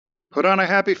Put on a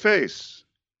happy face.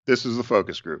 This is the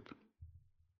focus group.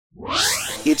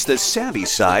 It's the savvy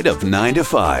side of 9 to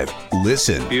 5.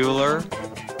 Listen. Bueller.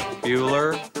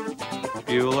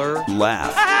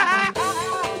 Laugh.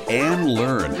 And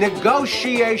learn.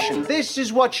 Negotiation. This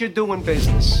is what you do in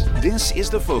business. This is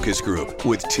the Focus Group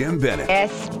with Tim Bennett.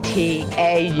 Stauncch.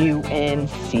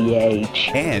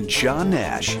 And John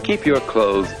Nash. Keep your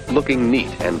clothes looking neat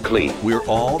and clean. We're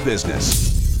all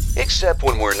business. Except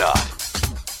when we're not.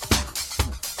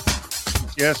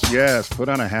 Yes. Put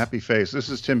on a happy face. This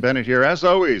is Tim Bennett here, as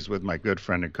always, with my good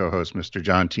friend and co-host, Mr.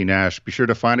 John T. Nash. Be sure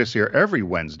to find us here every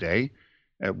Wednesday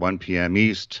at 1 p.m.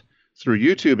 East through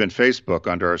YouTube and Facebook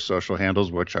under our social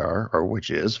handles, which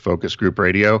is Focus Group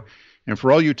Radio. And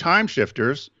for all you time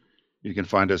shifters, you can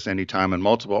find us anytime on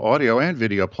multiple audio and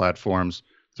video platforms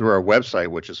through our website,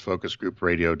 which is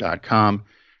focusgroupradio.com.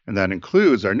 And that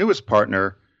includes our newest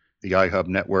partner, the iHub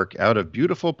Network, out of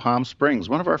beautiful Palm Springs,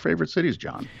 one of our favorite cities,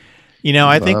 John. You know,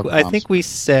 I think we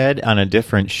said on a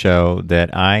different show that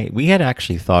we had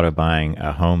actually thought of buying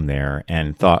a home there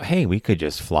and thought, hey, we could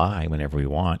just fly whenever we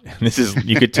want.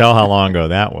 You could tell how long ago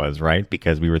that was, right?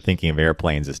 Because we were thinking of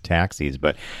airplanes as taxis.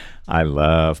 But I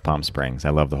love Palm Springs. I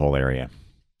love the whole area.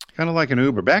 Kind of like an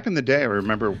Uber. Back in the day, I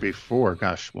remember before,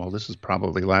 this is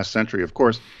probably last century, of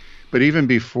course, but even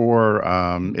before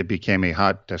it became a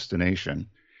hot destination.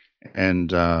 And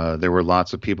there were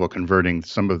lots of people converting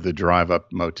some of the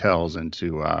drive-up motels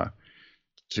into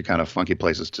to kind of funky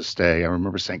places to stay. I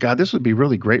remember saying, God, this would be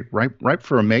really great, ripe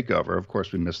for a makeover. Of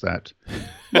course, we missed that.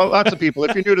 Well, lots of people,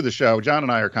 if you're new to the show, John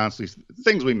and I are constantly,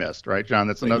 things we missed, right, John?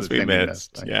 That's another thing we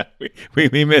missed. Yeah,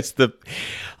 we missed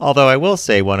although I will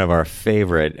say one of our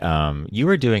favorite, you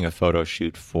were doing a photo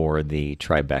shoot for the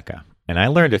Tribeca. And I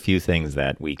learned a few things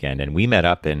that weekend, and we met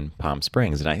up in Palm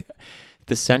Springs, and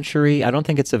the Century, I don't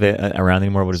think it's around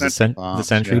anymore. What is it? The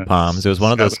Century Palms. It was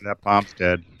one of those that Palm's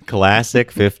dead.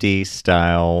 Classic 50s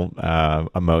style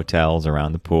motels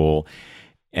around the pool.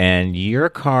 And your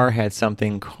car had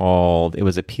something called, it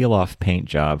was a peel-off paint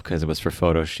job because it was for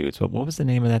photo shoots. What was the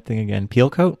name of that thing again? Peel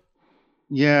coat?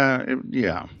 Yeah.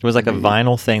 It was like a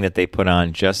vinyl thing that they put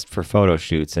on just for photo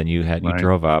shoots, and you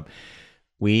drove up.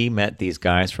 We met these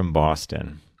guys from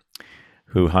Boston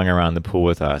who hung around the pool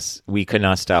with us. We could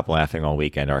not stop laughing all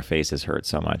weekend. Our faces hurt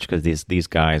so much because these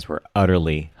guys were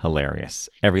utterly hilarious.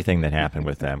 Everything that happened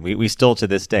with them. We still to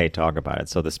this day talk about it.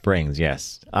 So the Springs,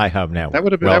 yes. iHub Network. That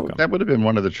would have been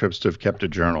one of the trips to have kept a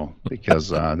journal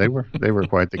because they were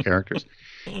quite the characters.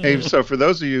 Hey, so for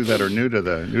those of you that are new to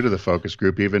the focus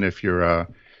group, even if you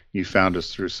found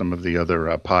us through some of the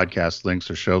other podcast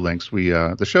links or show links,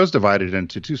 the show's divided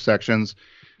into two sections.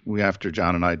 After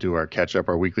John and I do our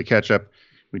weekly catch-up,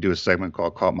 we do a segment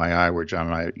called Caught My Eye, where John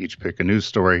and I each pick a news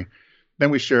story.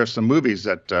 Then we share some movies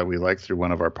that we like through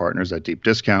one of our partners at Deep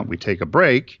Discount. We take a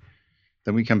break.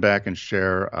 Then we come back and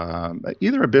share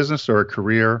either a business or a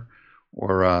career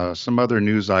or some other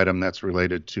news item that's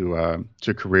related to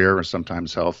career or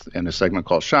sometimes health in a segment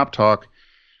called Shop Talk.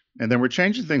 And then we're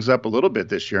changing things up a little bit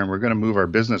this year, and we're going to move our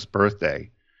business birthday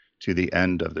to the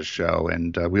end of the show.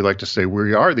 And we like to say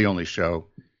we are the only show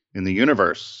in the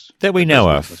universe that we know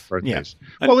of. Birthdays.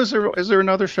 Yeah. Well, is there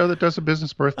another show that does a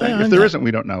business birthday? If there isn't,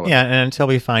 we don't know. Yeah, and until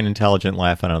we find intelligent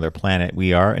life on another planet,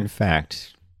 we are, in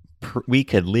fact, we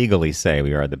could legally say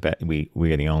we are we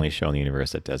are the only show in the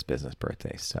universe that does business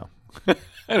birthdays. So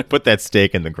put that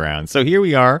stake in the ground. So here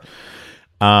we are.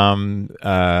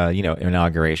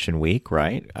 Inauguration week,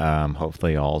 right?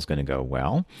 Hopefully all's going to go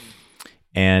well.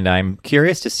 And I'm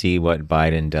curious to see what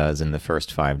Biden does in the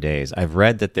first 5 days. I've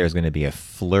read that there's going to be a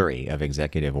flurry of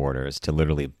executive orders to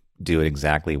literally do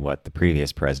exactly what the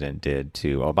previous president did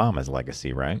to Obama's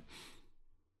legacy, right?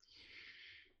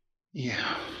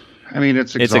 Yeah. I mean,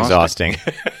 it's exhausting. It's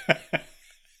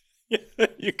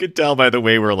exhausting. You could tell by the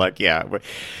way we're like, yeah.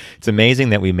 It's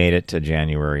amazing that we made it to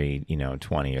January,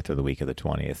 20th or the week of the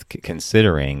 20th,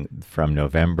 considering from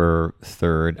November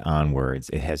 3rd onwards,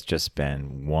 it has just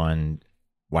been one.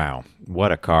 Wow,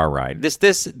 what a car ride!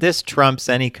 This trumps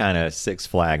any kind of Six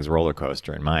Flags roller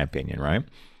coaster, in my opinion, right?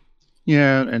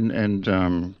 Yeah,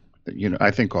 and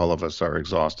I think all of us are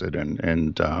exhausted,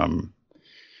 and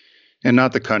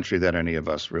not the country that any of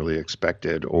us really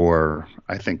expected, or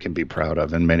I think can be proud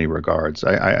of in many regards.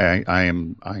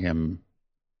 I'm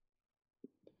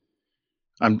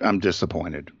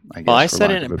disappointed. I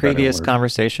said in a previous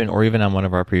conversation, or even on one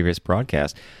of our previous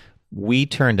broadcasts. We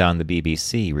turned on the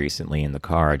BBC recently in the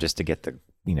car just to get the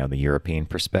European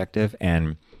perspective.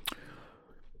 And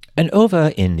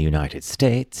over in the United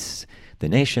States, the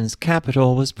nation's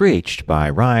capital was breached by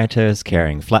rioters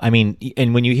carrying flags. I mean,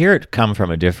 and when you hear it come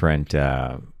from a different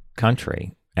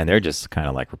country, and they're just kind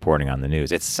of like reporting on the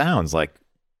news. It sounds like,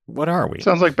 what are we?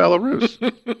 Sounds like Belarus.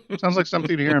 Sounds like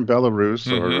something to hear in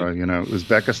Belarus or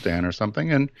Uzbekistan or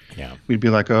something, and we'd be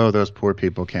like, oh, those poor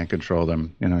people can't control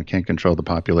them, can't control the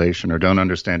population or don't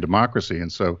understand democracy,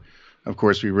 and so, of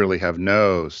course, we really have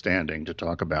no standing to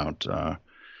talk about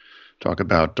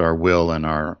our will and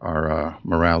our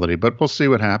morality. But we'll see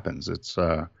what happens. It's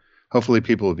hopefully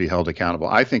people will be held accountable.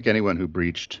 I think anyone who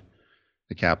breached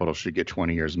the Capitol should get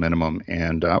 20 years minimum,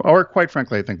 and or quite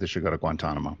frankly, I think they should go to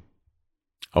Guantanamo.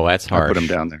 Oh, that's harsh. I'll put them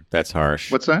down there. That's harsh.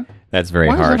 What's that? That's very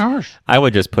harsh. Why is that harsh? I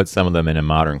would just put some of them in a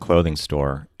modern clothing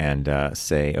store and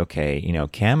say, okay,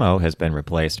 camo has been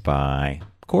replaced by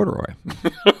corduroy.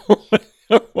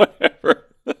 Whatever.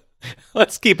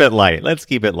 Let's keep it light. Let's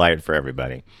keep it light for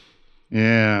everybody.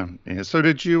 Yeah. So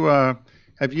did you,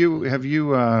 have you,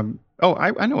 I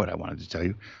know what I wanted to tell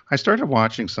you. I started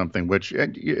watching something, which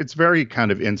it's very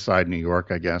kind of inside New York,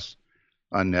 I guess,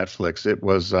 on Netflix. It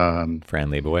was, Fran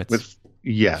Lebowitz.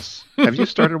 Yes. Have you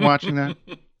started watching that?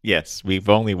 Yes. We've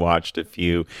only watched a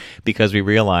few because we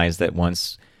realized that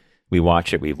once we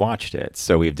watch it, we've watched it.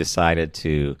 So we've decided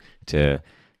to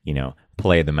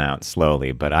play them out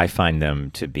slowly, but I find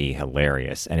them to be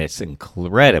hilarious, and it's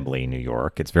incredibly New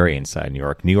York. It's very inside New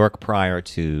York prior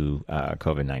to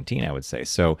COVID-19, I would say.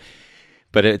 So,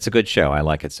 but it's a good show. I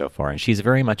like it so far, and she's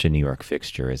very much a New York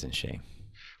fixture, isn't she?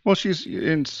 Well,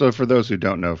 so for those who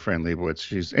don't know Fran Lebowitz,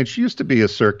 she used to be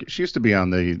she used to be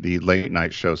on the late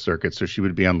night show circuit, so she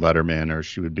would be on Letterman, or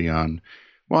she would be on,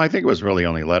 well, I think it was really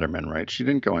only Letterman, right? She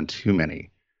didn't go on too many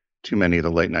of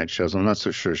the late night shows. I'm not so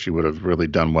sure she would have really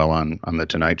done well on the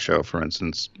Tonight Show, for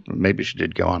instance. Maybe she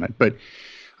did go on it, but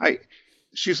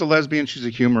she's a lesbian. She's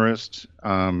a humorist,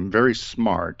 very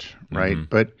smart, right? Mm-hmm.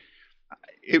 But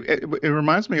it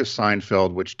reminds me of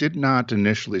Seinfeld, which did not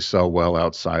initially sell well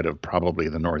outside of probably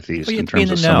the Northeast in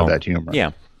terms of some of that humor.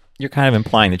 Yeah, you're kind of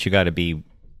implying that you got to be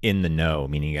in the know,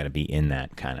 meaning you got to be in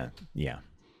that kind of, yeah.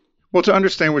 Well, to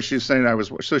understand what she's saying,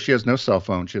 so she has no cell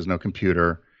phone, she has no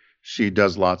computer. She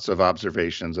does lots of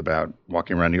observations about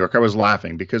walking around New York. I was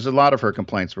laughing because a lot of her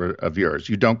complaints were of yours.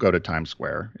 You don't go to Times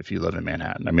Square if you live in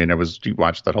Manhattan. I mean, you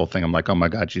watched that whole thing. I'm like, oh my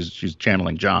God, she's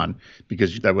channeling John,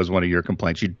 because that was one of your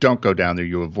complaints. You don't go down there.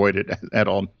 You avoid it at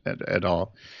all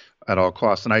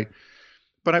costs.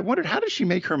 But I wondered, how does she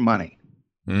make her money?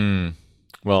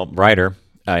 Well, writer.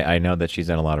 I know that she's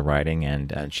done a lot of writing,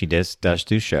 and she does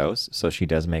do shows, so she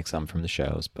does make some from the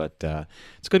shows. But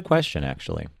it's a good question,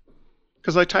 actually.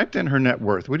 Because I typed in her net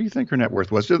worth. What do you think her net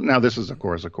worth was? Now, this is, of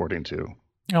course, according to...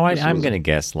 Oh, I'm going to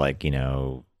guess like,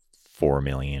 $4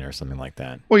 million or something like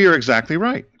that. Well, you're exactly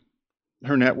right.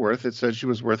 Her net worth, it said she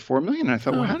was worth $4 million. And I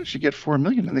thought, well, how did she get $4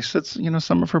 million? And they said,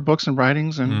 some of her books and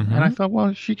writings. And I thought,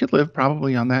 well, she could live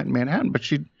probably on that in Manhattan. But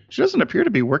she doesn't appear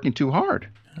to be working too hard.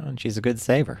 Oh, and she's a good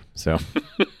saver. So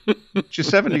she's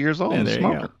 70 years old and a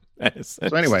smoker.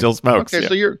 So anyway, still smokes. Okay,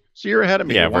 yeah. so you're ahead of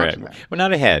me. Yeah, we're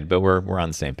not ahead, but we're on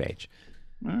the same page.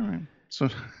 All right.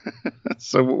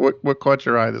 So what caught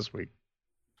your eye this week?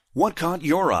 What caught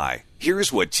your eye?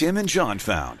 Here's what Tim and John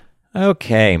found.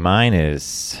 Okay, mine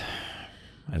is,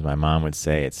 as my mom would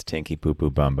say, it's Tinky Poo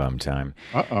Poo Bum Bum time.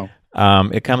 Uh-oh.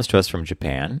 It comes to us from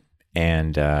Japan,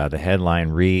 and the headline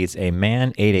reads, "A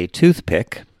man ate a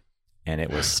toothpick, and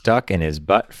it was stuck in his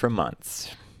butt for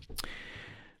months."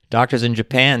 Doctors in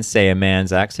Japan say a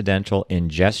man's accidental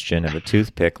ingestion of a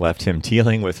toothpick left him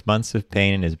dealing with months of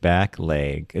pain in his back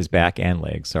and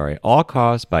leg, all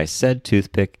caused by said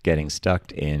toothpick getting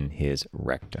stuck in his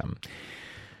rectum.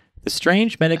 The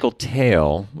strange medical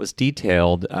tale was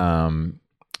detailed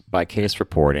by Case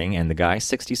Reporting, and the guy,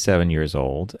 67 years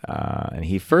old, and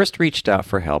he first reached out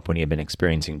for help when he had been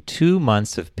experiencing 2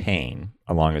 months of pain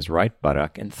along his right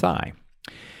buttock and thigh.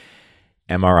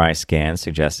 MRI scans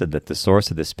suggested that the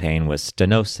source of this pain was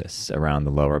stenosis around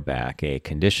the lower back, a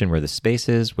condition where the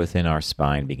spaces within our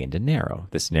spine begin to narrow.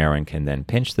 This narrowing can then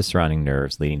pinch the surrounding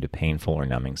nerves, leading to painful or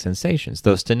numbing sensations.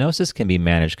 Though stenosis can be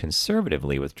managed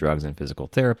conservatively with drugs and physical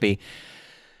therapy,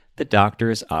 the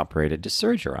doctors operated to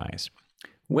surgerize.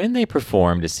 When they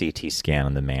performed a CT scan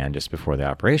on the man just before the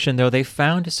operation, though, they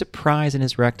found a surprise in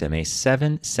his rectum, a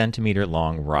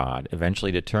 7-centimeter-long rod,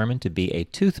 eventually determined to be a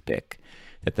toothpick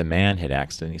that the man had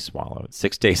accidentally swallowed.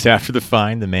 6 days after the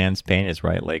find, the man's pain in his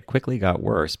right leg quickly got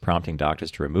worse, prompting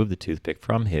doctors to remove the toothpick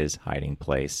from its hiding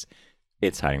place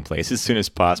as soon as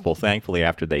possible. Thankfully,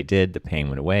 after they did, the pain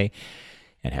went away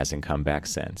and hasn't come back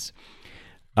since.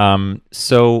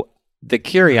 So the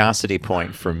curiosity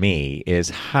point for me is,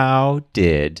 how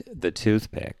did the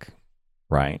toothpick,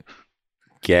 right,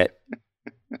 get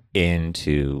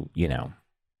into,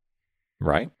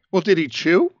 right? Well, did he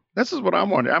chew? This is what I'm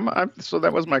wondering. So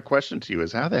that was my question to you: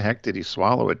 is how the heck did he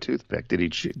swallow a toothpick? Did he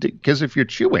chew? Because if you're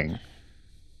chewing,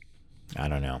 I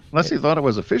don't know. unless he thought it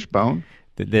was a fish bone.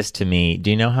 This to me, do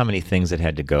you know how many things it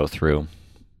had to go through?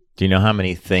 Do you know how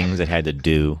many things it had to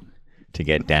do to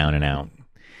get down and out?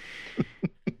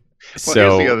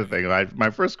 Well, here's the other thing. My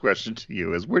first question to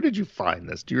you is, where did you find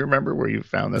this? Do you remember where you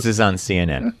found this? This is on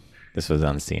CNN. This was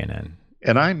on CNN.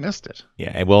 And I missed it.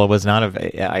 Yeah, well, it was not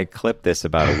I clipped this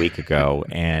about a week ago,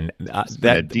 and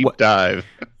that a deep dive.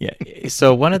 Yeah.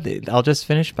 So I'll just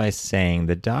finish by saying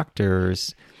the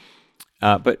doctors,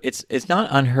 but it's not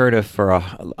unheard of for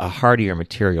a hardier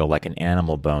material like an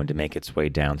animal bone to make its way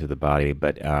down through the body,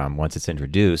 but once it's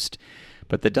introduced.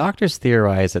 But the doctors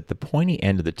theorized that the pointy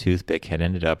end of the toothpick had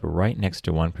ended up right next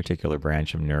to one particular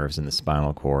branch of nerves in the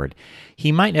spinal cord.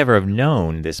 He might never have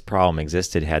known this problem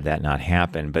existed had that not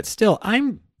happened. But still,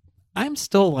 I'm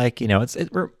still like,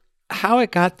 how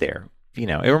it got there.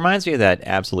 It reminds me of that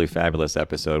absolutely fabulous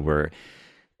episode where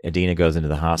Adina goes into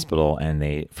the hospital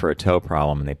and for a toe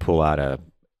problem, and they pull out a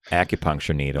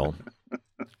acupuncture needle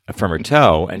from her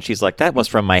toe, and she's like, "That was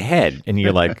from my head," and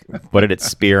you're like, "What did it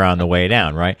spear on the way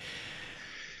down?" Right?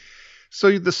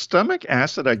 So the stomach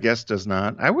acid, I guess, does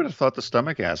not. I would have thought the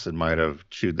stomach acid might have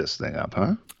chewed this thing up,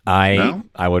 huh?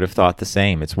 I would have thought the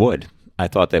same. It's wood. I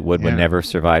thought that wood would never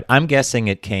survive. I'm guessing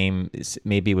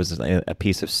maybe it was a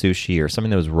piece of sushi or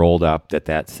something that was rolled up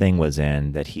that thing was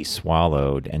in that he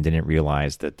swallowed and didn't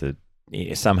realize that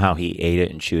somehow he ate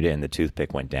it and chewed it and the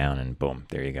toothpick went down and boom,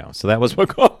 there you go. So that was what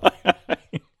caught my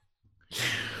eye.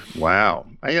 Wow.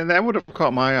 That would have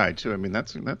caught my eye too. I mean,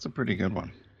 that's a pretty good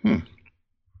one.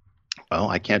 Well,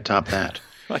 I can't top that.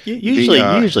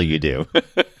 Usually you do.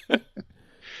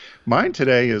 Mine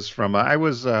today is from, I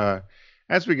was,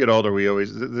 as we get older,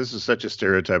 this is such a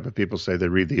stereotype of people say they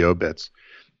read the obits.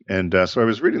 And so I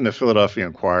was reading the Philadelphia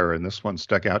Inquirer, and this one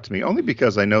stuck out to me only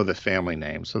because I know the family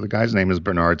name. So the guy's name is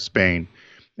Bernard Spain.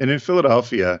 And in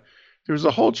Philadelphia, there was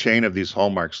a whole chain of these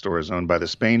Hallmark stores owned by the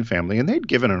Spain family, and they'd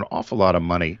given an awful lot of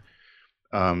money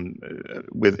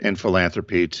in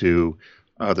philanthropy to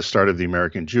the start of the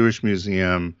American Jewish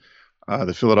Museum,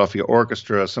 the Philadelphia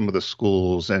Orchestra, some of the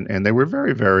schools, and they were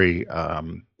very, very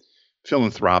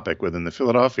philanthropic within the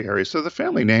Philadelphia area. So the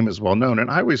family name is well known. And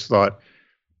I always thought,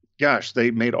 gosh, they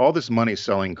made all this money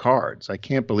selling cards. I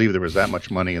can't believe there was that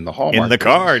much money in the Hallmark in the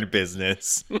card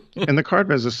business. In the card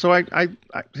business. So I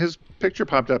his picture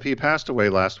popped up. He passed away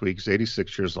last week. He's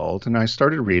 86 years old. And I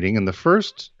started reading, and the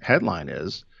first headline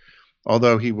is,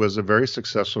 although he was a very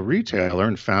successful retailer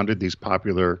and founded this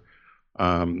popular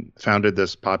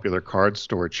card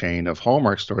store chain of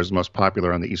Hallmark stores, the most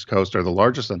popular on the East Coast, or the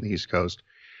largest on the East Coast,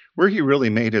 where he really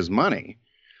made his money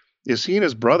is he and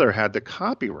his brother had the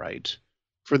copyright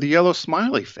for the yellow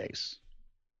smiley face.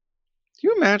 Do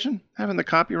you imagine having the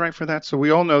copyright for that? So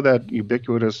we all know that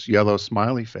ubiquitous yellow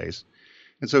smiley face.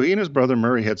 And so he and his brother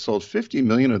Murray had sold 50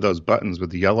 million of those buttons with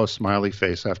the yellow smiley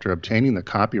face after obtaining the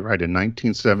copyright in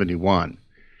 1971.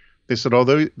 They said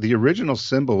although the original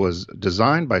symbol was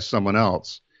designed by someone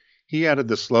else, he added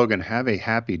the slogan, "Have a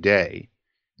happy day,"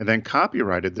 and then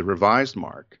copyrighted the revised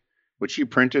mark, which he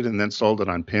printed and then sold it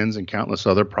on pins and countless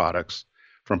other products,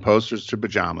 from posters to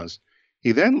pajamas.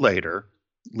 He then later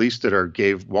leased it or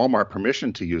gave Walmart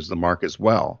permission to use the mark as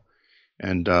well.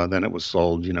 And then it was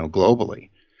sold, globally.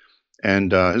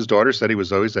 And his daughter said he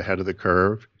was always ahead of the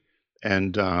curve.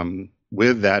 And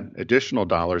with that additional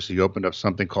dollars, he opened up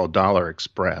something called Dollar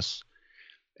Express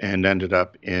and ended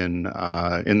up in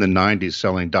the 90s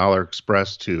selling Dollar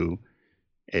Express to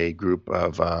a group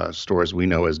of stores we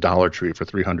know as Dollar Tree for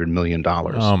 $300 million.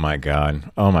 Oh, my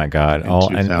God.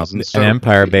 An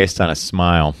empire based on a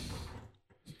smile.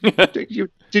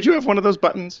 Did you have one of those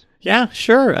buttons? Yeah,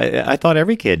 sure. I thought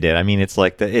every kid did. I mean, it's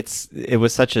like it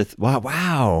was such a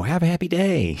wow, have a happy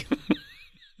day.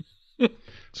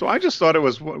 So I just thought it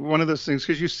was one of those things,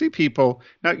 because you see people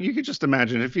now. You could just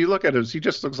imagine if you look at him, he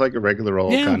just looks like a regular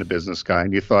old kind of business guy,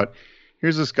 and you thought,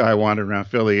 here's this guy wandering around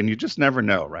Philly, and you just never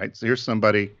know, right? So here's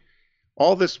somebody,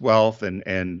 all this wealth,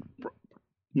 and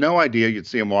no idea you'd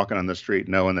see him walking on the street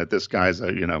knowing that this guy's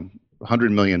 $100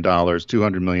 million,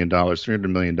 $200 million, $300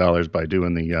 million by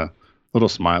doing the little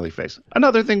smiley face.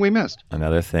 Another thing we missed.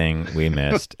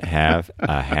 Have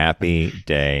a happy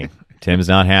day. Tim's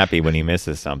not happy when he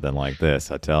misses something like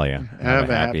this, I tell you. Have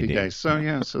a happy day. So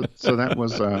that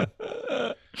was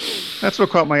that's what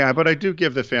caught my eye. But I do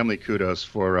give the family kudos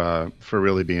for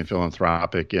really being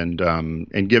philanthropic and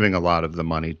giving a lot of the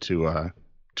money to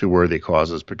worthy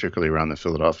causes, particularly around the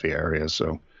Philadelphia area.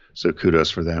 So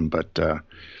kudos for them. But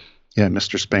Yeah,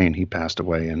 Mr. Spain, he passed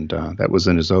away, and that was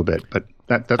in his obit. But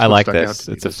that's I what like stuck out this.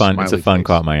 to me, It's a the fun smiley face.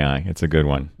 caught my eye. It's a good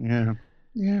one.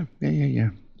 Yeah.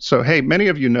 So, hey, many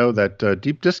of you know that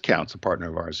Deep Discount's a partner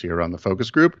of ours here on the Focus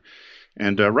Group.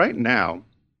 And right now,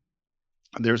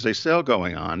 there's a sale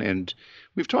going on. And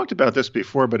we've talked about this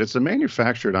before, but it's a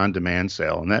manufactured on-demand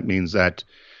sale. And that means that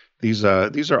these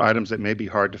are items that may be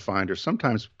hard to find or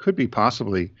sometimes could be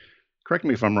possibly, correct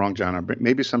me if I'm wrong, John,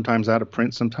 maybe sometimes out of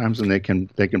print sometimes, and they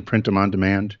can print them on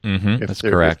demand. That's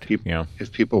correct.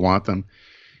 If people want them.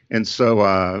 And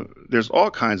so there's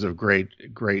all kinds of great,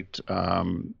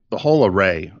 the whole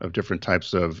array of different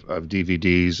types of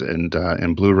DVDs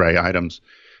and Blu-ray items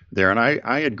there. And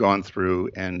I had gone through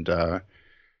and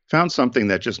found something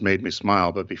that just made me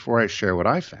smile. But before I share what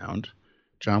I found,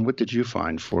 John, what did you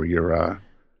find for your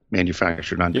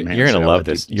manufactured on-demand? You're going to love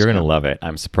this. You're going to love it.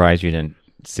 I'm surprised you didn't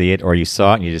see it, or you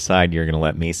saw it and you decide you're going to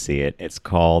let me see it. It's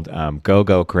called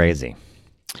Go Crazy.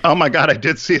 Oh my God, I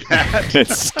did see that. It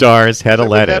stars Hedda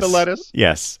Lettuce. Hedda Lettuce?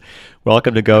 Yes.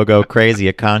 Welcome to Go Crazy,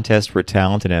 a contest where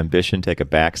talent and ambition take a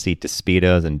backseat to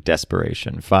speedos and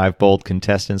desperation. 5 bold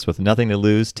contestants with nothing to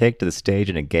lose take to the stage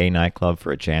in a gay nightclub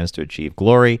for a chance to achieve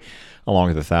glory, along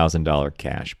with a $1,000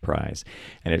 cash prize.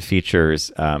 And it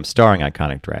features starring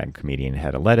iconic drag comedian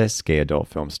Hedda Lettuce, gay adult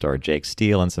film star Jake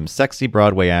Steele, and some sexy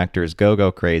Broadway actors.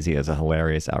 Go Crazy is a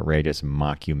hilarious, outrageous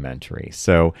mockumentary.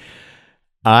 So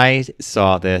I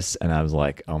saw this and I was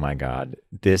like, oh my God,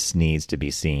 this needs to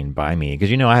be seen by me.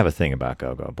 Because I have a thing about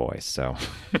Go-Go Boys. So,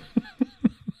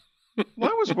 well,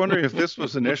 I was wondering if this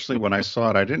was initially when I saw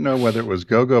it. I didn't know whether it was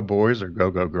Go-Go Boys or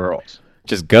Go-Go Girls.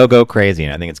 Just Go Crazy.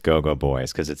 And I think it's Go-Go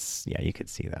Boys because it's, you could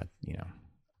see that,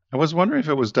 I was wondering if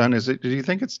it was done. Do you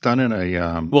think it's done in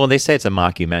a. Well, they say it's a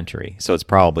mockumentary. So it's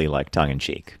probably like tongue in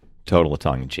cheek, total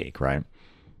tongue in cheek, right?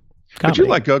 But you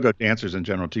like go-go dancers in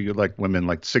general, too. You like women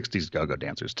like 60s go-go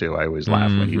dancers, too. I always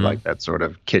laugh when you like that sort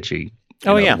of kitschy,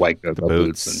 white go-go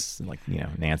boots. And like,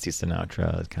 Nancy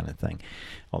Sinatra kind of thing.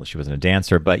 Although she wasn't a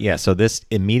dancer. But yeah, so this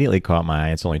immediately caught my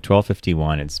eye. It's only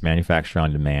 $12.51. It's manufactured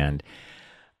on demand.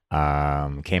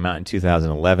 Came out in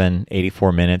 2011,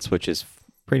 84 minutes, which is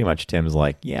pretty much Tim's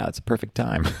like, yeah, it's a perfect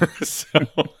time.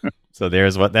 so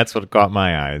that's what caught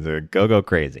my eye. The Go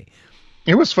Crazy.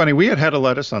 It was funny. We had Hedda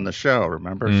Lettuce on the show,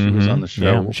 remember? She was on the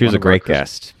show. Yeah, she was a great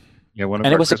guest. Yeah, and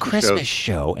it was a Christmas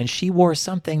show, and she wore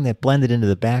something that blended into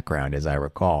the background, as I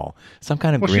recall. Some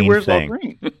kind of green thing. Well, she wears all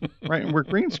green, right? And we're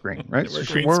green screen, right?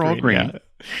 We're all green.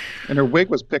 Yeah. And her wig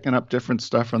was picking up different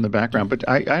stuff from the background. But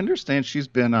I understand she's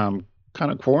been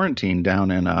kind of quarantined down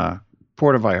in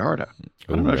Puerto Vallarta.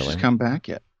 I don't know if she's come back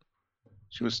yet.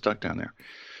 She was stuck down there.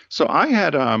 So I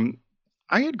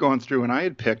had gone through and I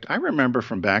had picked, I remember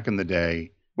from back in the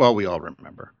day, well, we all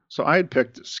remember. So I had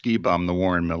picked Ski Bum, the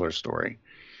Warren Miller story.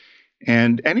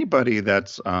 And anybody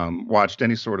that's watched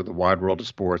any sort of The Wide World of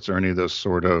Sports or any of those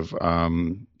sort of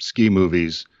ski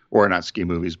movies, or not ski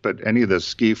movies, but any of the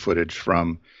ski footage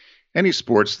from any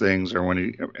sports things, or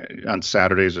on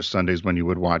Saturdays or Sundays when you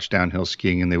would watch downhill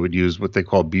skiing and they would use what they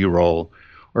call B-roll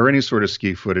or any sort of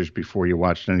ski footage before you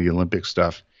watched any of the Olympic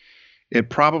stuff, it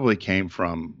probably came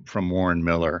from Warren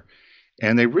Miller.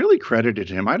 And they really credited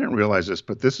him. I didn't realize this,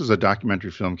 but this is a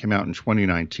documentary film, came out in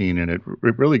 2019, and it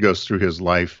really goes through his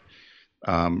life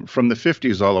from the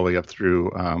 50s all the way up through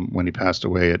when he passed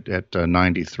away at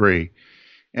 93,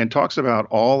 and talks about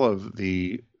all of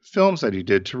the films that he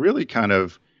did to really kind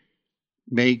of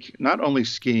make not only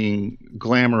skiing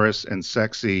glamorous and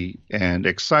sexy and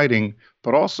exciting,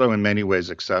 but also in many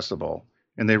ways accessible.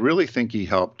 And they really think he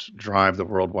helped drive the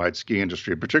worldwide ski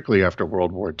industry, particularly after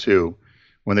World War II,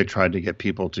 when they tried to get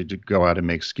people to go out and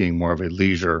make skiing more of a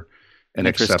leisure and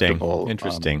acceptable.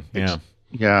 Interesting.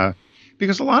 Yeah.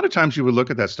 Because a lot of times you would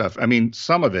look at that stuff. I mean,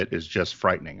 some of it is just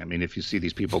frightening. I mean, if you see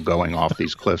these people going off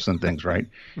these cliffs and things, right,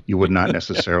 you would not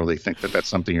necessarily think that that's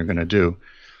something you're going to do.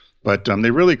 But they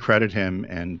really credit him,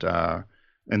 and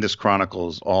this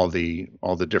chronicles all the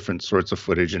different sorts of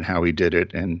footage and how he did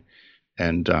it, and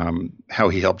how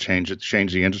he helped change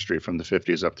the industry from the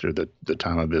 50s up through the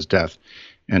time of his death.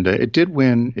 And it did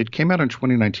win. It came out in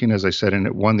 2019, as I said, and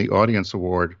it won the Audience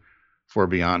Award for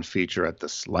Beyond Feature at the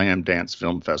Slam Dance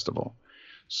Film Festival.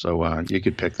 So you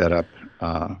could pick that up.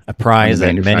 A prize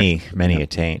that many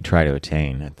try to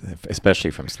attain, especially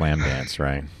from Slam Dance,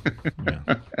 right?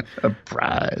 Yeah. A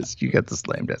prize. You get the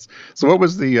Slam Dance. So what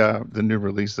was the new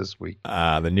release this week?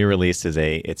 The new release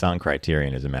it's on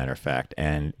Criterion, as a matter of fact,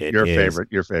 and it is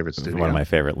your favorite studio. One of my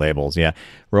favorite labels. Yeah,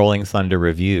 Rolling Thunder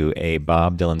Review, a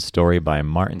Bob Dylan story by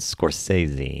Martin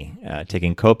Scorsese,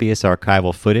 taking copious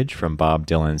archival footage from Bob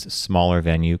Dylan's smaller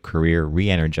venue career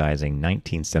re-energizing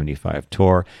 1975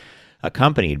 tour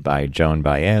accompanied by Joan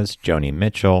Baez, Joni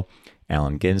Mitchell,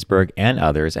 Allen Ginsberg, and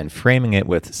others, and framing it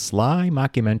with sly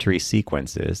mockumentary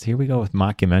sequences. Here we go with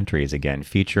mockumentaries again,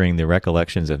 featuring the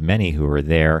recollections of many who were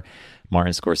there.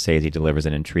 Martin Scorsese delivers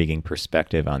an intriguing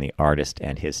perspective on the artist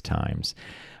and his times.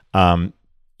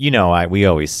 We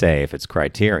always say if it's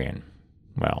Criterion,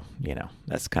 well,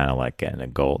 that's kind of like getting a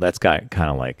gold. That's got kind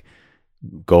of like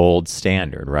gold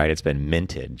standard, right? It's been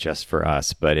minted just for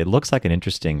us, but it looks like an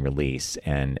interesting release.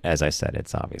 And as I said,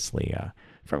 it's obviously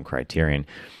from Criterion.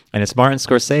 And it's Martin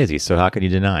Scorsese, so how could you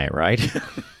deny it, right?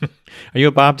 Are you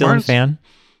a Bob Dylan fan?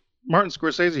 Martin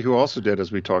Scorsese, who also did,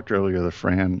 as we talked earlier, the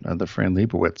Fran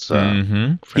Lebowitz.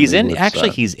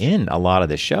 He's in a lot of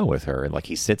the show with her. Like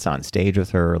he sits on stage with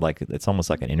her. Like it's almost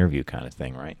like an interview kind of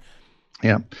thing, right?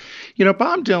 Yeah.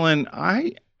 Bob Dylan,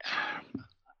 I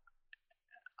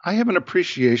have an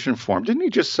appreciation for him. Didn't he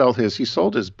just he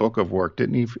sold his book of work,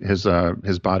 didn't he? His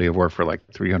body of work for like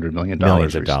 $300 million.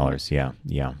 Millions of dollars, yeah.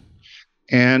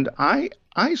 And I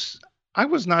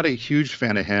was not a huge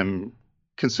fan of him,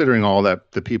 considering all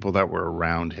the people that were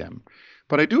around him.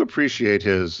 But I do appreciate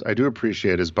his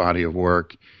body of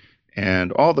work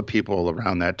and all the people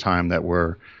around that time that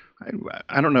were,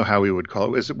 I don't know how we would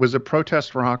call it. Was it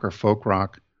protest rock or folk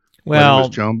rock? Well,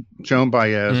 it was Joan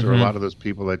Baez or a lot of those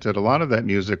people that did a lot of that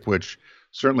music, which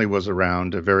certainly was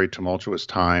around a very tumultuous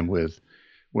time with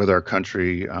our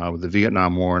country, with the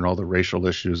Vietnam War and all the racial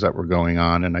issues that were going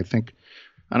on.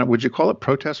 And would you call it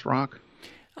protest rock?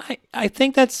 I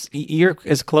think you're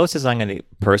as close as I'm going to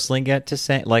personally get to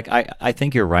say. Like I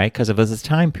think you're right because it was this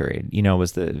time period. It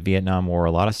was the Vietnam War.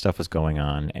 A lot of stuff was going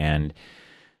on, and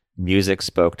music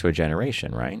spoke to a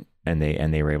generation, right? And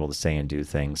they were able to say and do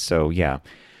things. So yeah.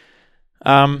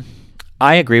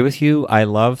 I agree with you. I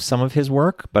love some of his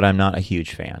work, but I'm not a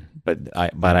huge fan. But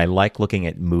I like looking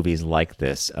at movies like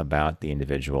this about the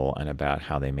individual and about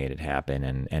how they made it happen,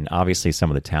 and obviously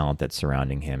some of the talent that's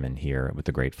surrounding him in here with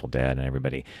the Grateful Dead and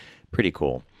everybody. Pretty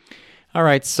cool. All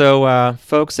right, so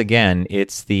folks, again,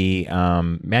 it's the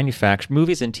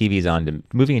movies and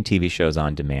TV shows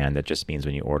on demand. That just means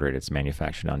when you order it, it's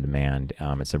manufactured on demand.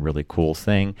 It's a really cool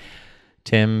thing.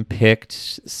 Tim picked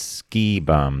Ski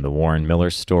Bum, the Warren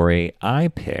Miller story. I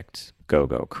picked Go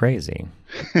Crazy,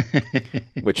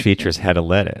 which features Head of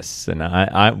Lettuce. And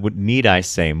need I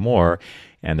say more?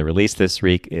 And the release this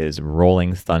week is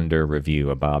Rolling Thunder Review,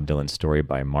 a Bob Dylan story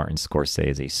by Martin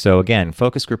Scorsese. So again,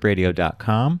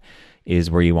 focusgroupradio.com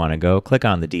is where you want to go. Click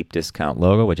on the Deep Discount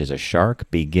logo, which is a shark.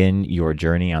 Begin your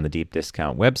journey on the Deep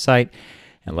Discount website.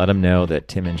 And let them know that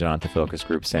Tim and John at the Focus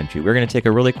Group sent you. We're going to take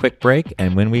a really quick break,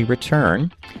 and when we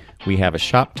return, we have a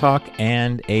shop talk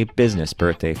and a business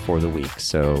birthday for the week.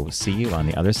 So see you on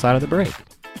the other side of the break.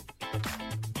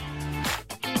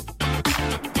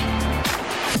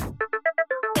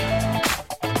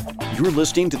 You're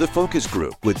listening to the Focus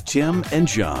Group with Tim and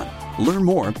John. Learn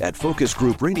more at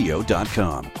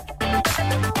focusgroupradio.com.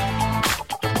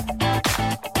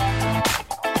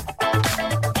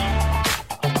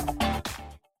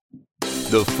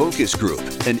 The Focus Group,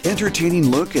 an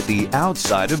entertaining look at the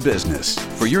outside of business.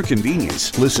 For your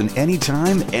convenience, listen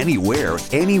anytime, anywhere,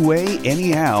 anyway,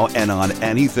 anyhow, and on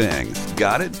anything.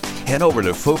 Got it? Head over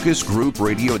to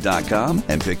focusgroupradio.com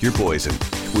and pick your poison.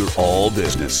 We're all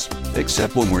business,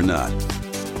 except when we're not.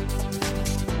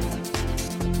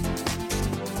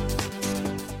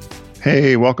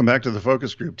 Hey, welcome back to the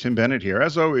Focus Group. Tim Bennett here,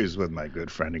 as always, with my good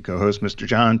friend and co-host, Mr.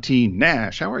 John T.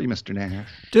 Nash. How are you, Mr. Nash?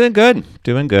 Doing good.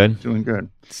 Doing good.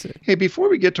 Hey, before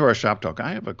we get to our shop talk,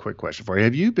 I have a quick question for you.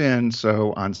 Have you been,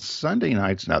 on Sunday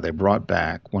nights now, they brought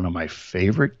back one of my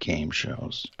favorite game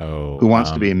shows. Oh. Who Wants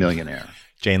to Be a Millionaire?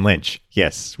 Jane Lynch.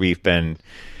 Yes, we've been...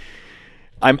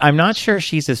 I'm not sure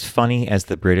she's as funny as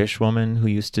the British woman who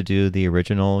used to do the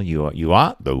original You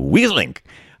Are the Weaslink.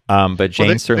 But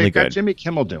Jane's certainly they've got good. Jimmy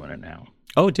Kimmel doing it now.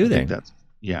 Oh, do they?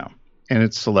 Yeah. And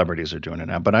it's celebrities are doing it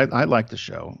now. But I like the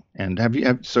show. And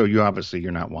so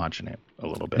you're not watching it a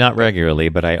little bit. Not regularly,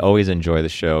 but I always enjoy the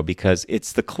show because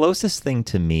it's the closest thing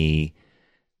to me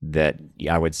that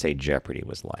I would say Jeopardy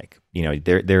was like.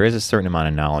 There is a certain amount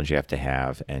of knowledge you have to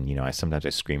have. And, sometimes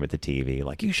I scream at the TV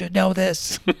like, you should know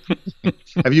this.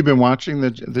 Have you been watching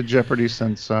the Jeopardy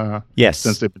since? Yes.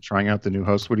 Since they've been trying out the new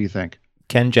host? What do you think?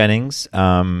 Ken Jennings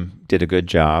did a good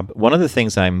job. One of the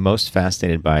things I'm most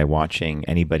fascinated by watching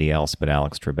anybody else but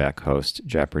Alex Trebek host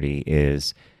Jeopardy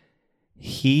is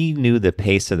he knew the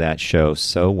pace of that show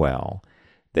so well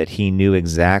that he knew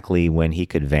exactly when he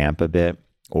could vamp a bit,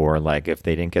 or like if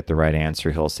they didn't get the right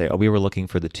answer, he'll say, oh, we were looking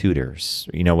for the tutors,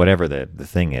 whatever the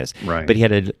thing is. Right. But he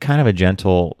had a kind of a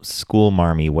gentle school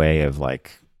marmy way of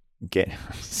like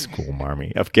school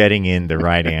marmy of getting in the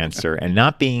right answer and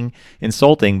not being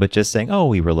insulting, but just saying, "Oh,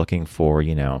 we were looking for,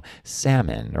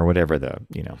 salmon or whatever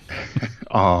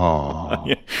Oh.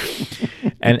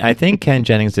 And I think Ken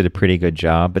Jennings did a pretty good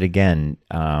job. But again,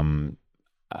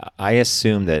 I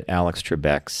assume that Alex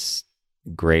Trebek's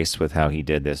grace with how he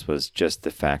did this was just the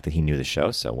fact that he knew the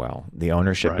show so well, the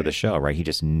ownership of the show, right? He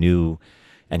just knew.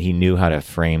 And he knew how to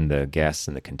frame the guests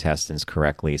and the contestants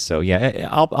correctly. So yeah,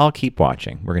 I'll keep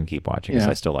watching. We're going to keep watching because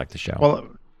I still like the show.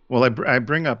 Well, I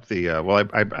bring up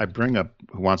I bring up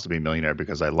Who Wants to Be a Millionaire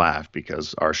because I laughed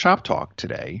because our shop talk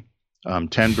today, 10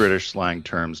 British slang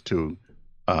terms to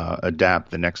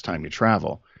adapt the next time you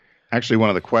travel. Actually, one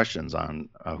of the questions on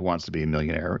Who Wants to Be a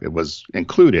Millionaire, it was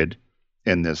included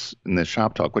in this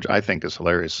shop talk, which I think is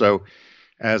hilarious. So,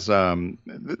 as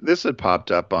this had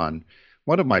popped up on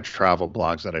one of my travel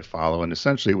blogs that I follow, and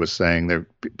essentially it was saying that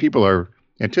people are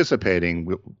anticipating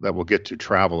that we'll get to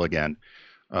travel again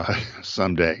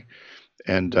someday.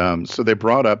 And so they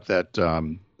brought up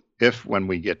that if when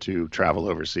we get to travel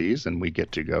overseas and we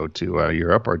get to go to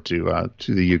Europe or to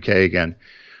the UK again,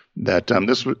 that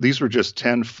these were just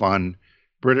 10 fun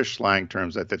British slang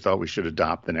terms that they thought we should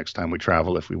adopt the next time we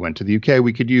travel. If we went to the UK,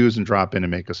 we could use and drop in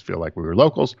and make us feel like we were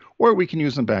locals, or we can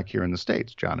use them back here in the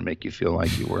States, John, and make you feel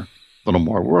like you were a little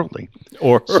more worldly,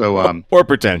 or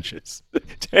pretentious,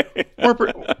 or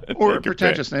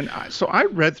pretentious. And so I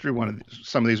read through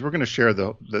some of these. We're going to share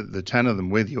the 10 of them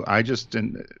with you. I just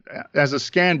didn't, as a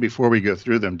scan before we go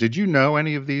through them. Did you know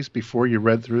any of these before you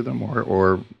read through them,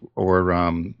 or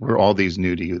were all these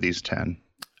new to you? These 10?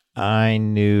 I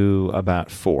knew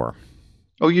about 4.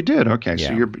 Oh, you did? Okay, yeah.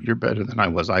 So you're better than I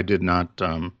was. I did not.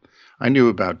 I knew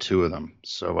about 2 of them.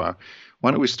 So why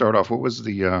don't we start off? What was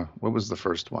the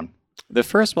first one? The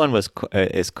first one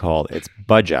is called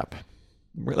budge up.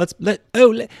 Let's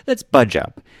budge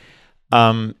up.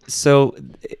 So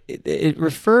it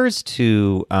refers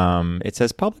to it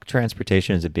says public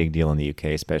transportation is a big deal in the UK,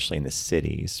 especially in the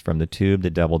cities. From the tube to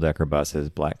double-decker buses,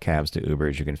 black cabs to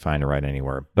Ubers, you can find a ride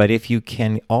anywhere. But it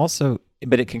can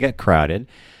get crowded.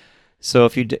 So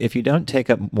if you don't take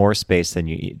up more space than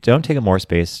you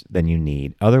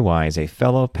need, otherwise a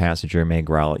fellow passenger may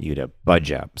growl at you to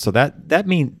budge up. So that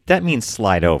means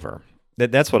slide over.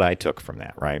 That's what I took from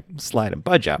that, right?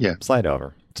 Budge up, slide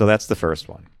over. So that's the first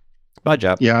one. Budge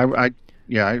up. Yeah,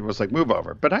 I was like, move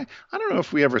over. But I don't know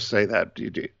if we ever say that.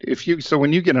 So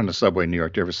when you get on a subway in New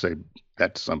York, do you ever say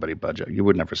that to somebody, budge up? You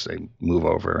would never say move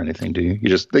over or anything, do you? You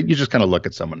just kind of look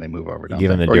at someone, they move over. Give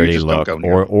them the dirty look,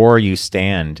 or you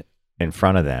stand in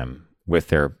front of them with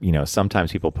their,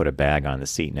 sometimes people put a bag on the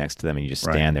seat next to them and you just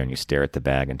stand there and you stare at the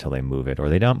bag until they move it or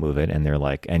they don't move it. And they're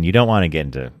like, and you don't want to get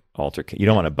into you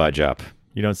don't want to budge up.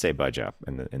 You don't say budge up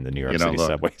in the New York City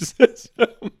subways.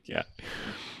 Yeah.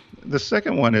 The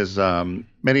second one is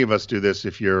many of us do this.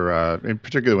 If you're, in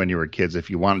particular when you were kids, if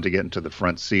you wanted to get into the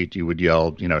front seat, you would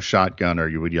yell, shotgun, or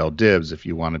you would yell dibs if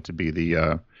you wanted to be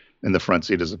in the front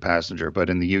seat as a passenger.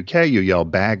 But in the UK, you yell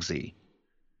bagsy.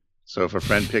 So if a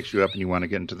friend picks you up and you want to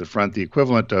get into the front, the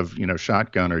equivalent of,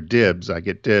 shotgun or dibs, I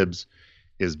get dibs,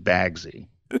 is bagsy.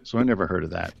 So I never heard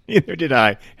of that. Neither did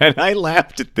I. And I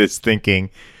laughed at this thinking,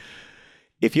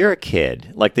 if you're a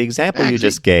kid, like the example Bagsy. You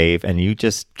just gave, and you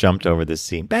just jumped over the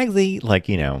seat, bagsy,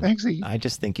 Bagsy. I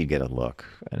just think you get a look.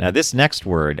 Now, this next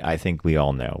word, I think we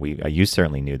all know. You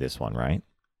certainly knew this one, right?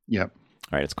 Yep.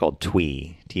 All right, it's called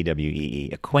twee, Twee,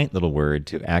 a quaint little word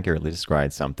to accurately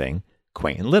describe something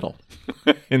quaint and little.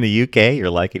 In the UK, you're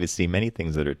likely to see many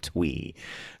things that are twee.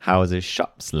 Houses,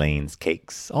 shops, lanes,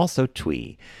 cakes, also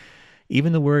twee.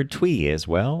 Even the word twee is,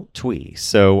 twee.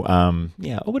 So,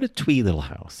 what a twee little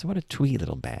house. What a twee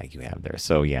little bag you have there.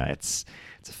 So, yeah, it's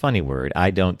a funny word. I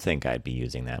don't think I'd be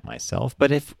using that myself.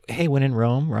 But when in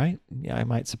Rome, right? Yeah, I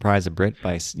might surprise a Brit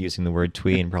by using the word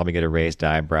twee and probably get a raised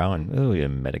eyebrow and, oh, you're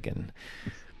Medigan.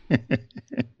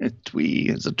 Twee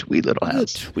is a twee little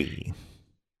house. A twee.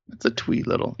 It's a twee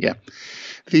little, yeah.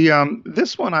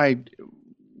 This one,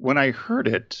 when I heard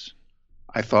it,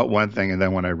 I thought one thing, and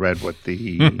then when I read what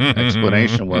the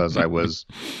explanation was, it's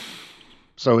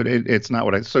not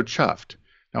what so chuffed.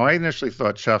 Now, I initially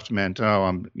thought chuffed meant,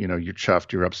 you're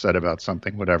chuffed, you're upset about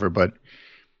something, whatever. But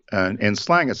in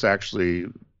slang, it's actually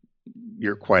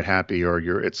you're quite happy, or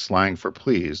it's slang for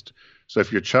pleased. So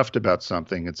if you're chuffed about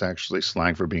something, it's actually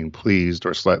slang for being pleased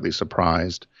or slightly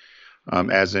surprised.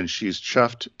 As in, she's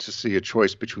chuffed to see a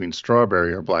choice between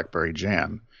strawberry or blackberry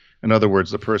jam. In other words,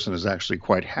 the person is actually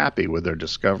quite happy with their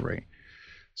discovery.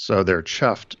 So they're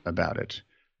chuffed about it.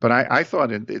 But I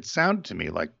thought it sounded to me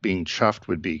like being chuffed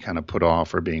would be kind of put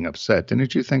off or being upset.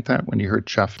 Didn't you think that when you heard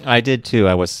chuffed? I did too.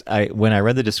 When I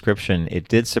read the description, it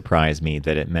did surprise me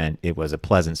that it meant it was a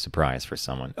pleasant surprise for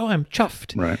someone. Oh, I'm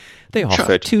chuffed. Right. They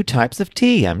offer 2 types of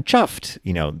tea. I'm chuffed.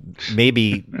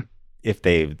 Maybe if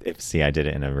I did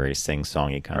it in a very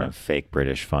sing-songy kind of fake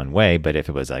British fun way, but if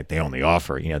it was like they only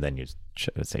offer, then you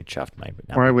would say chuffed might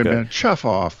not or I be would good. Chuff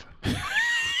off.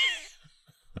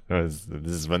 This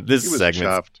segment's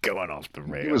chuffed. going off the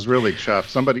rails. He was really chuffed.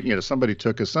 Somebody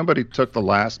took the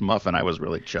last muffin. I was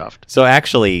really chuffed. So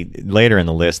actually, later in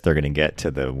the list, they're going to get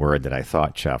to the word that I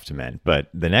thought chuffed meant. But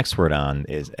the next word on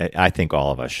is, I think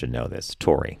all of us should know this,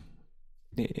 Tory.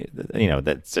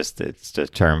 It's a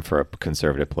term for a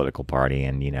conservative political party.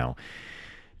 And,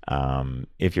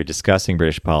 if you're discussing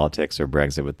British politics or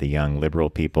Brexit with the young liberal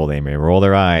people, they may roll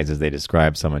their eyes as they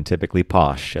describe someone typically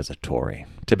posh as a Tory.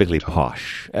 Typically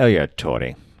posh. Oh, yeah,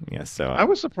 Tory. Yeah. So I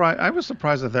was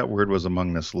surprised that word was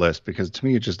among this list because to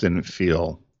me it just didn't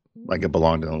feel like it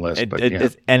belonged in the list.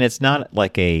 And it's not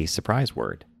like a surprise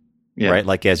word, right?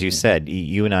 Like as you said,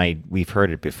 you and I, we've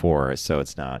heard it before, so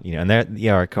it's not. And there.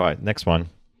 Yeah. All right, next one.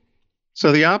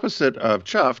 So the opposite of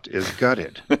chuffed is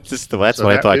gutted. That's what I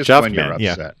thought chuffed meant.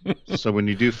 Upset. Yeah. So when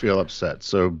you do feel upset,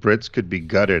 so Brits could be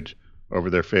gutted over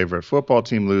their favorite football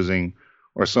team losing,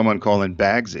 or someone calling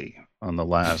Bagsy on the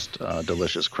last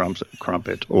delicious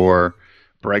crumpet, or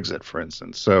Brexit, for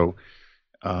instance. So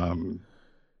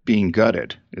being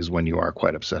gutted is when you are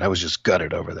quite upset. I was just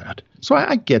gutted over that. So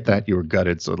I get that you were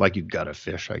gutted. So like you gut a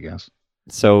fish, I guess.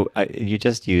 So you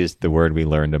just used the word we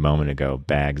learned a moment ago,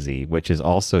 Bagsy, which is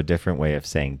also a different way of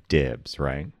saying dibs,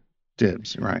 right?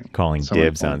 Dibs, right. Calling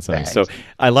dibs on something. So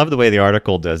I love the way the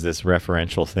article does this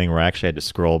referential thing where I actually had to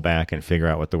scroll back and figure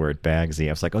out what the word Bagsy.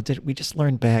 I was like, did we just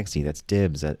learn Bagsy? That's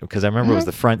dibs. Because I remember it was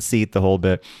the front seat the whole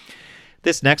bit.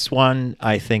 This next one,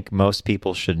 I think most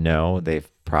people should know. They've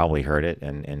probably heard it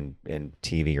in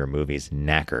TV or movies,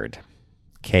 knackered.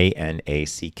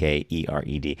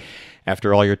 Knackered.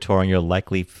 After all your touring, you're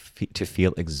likely to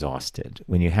feel exhausted.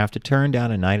 When you have to turn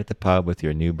down a night at the pub with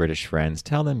your new British friends,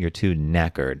 tell them you're too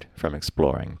knackered from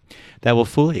exploring. That will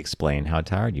fully explain how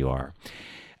tired you are.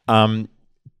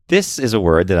 This is a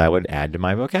word that I would add to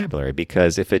my vocabulary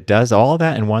because if it does all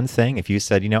that in one thing, if you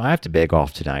said, I have to beg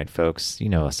off tonight, folks,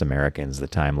 us Americans, the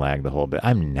time lag, the whole bit,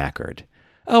 I'm knackered.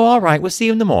 Oh, all right, we'll see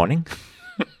you in the morning.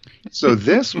 So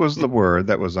this was the word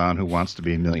that was on Who Wants to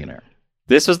Be a Millionaire.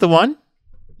 This was the one?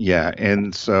 Yeah,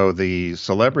 and so the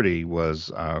celebrity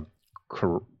was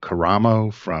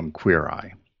Karamo from Queer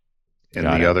Eye, and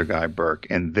the other guy Burke,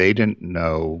 and they didn't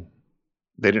know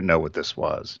what this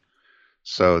was.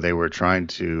 So they were trying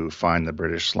to find the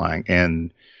British slang,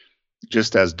 and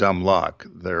just as dumb luck,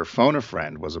 their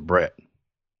phone-a-friend was a Brit.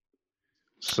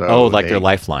 So their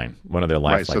lifeline, one of their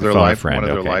lifelines. Right, so their one of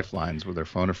their lifelines with their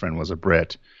phone-a-friend was a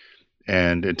Brit.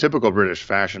 And in typical British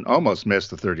fashion, almost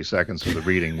missed the 30 seconds of the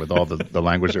reading with all the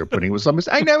language they were putting. It was almost,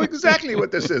 I know exactly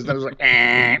what this is. And I was like,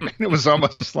 and it was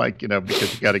almost like,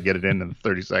 because you got to get it in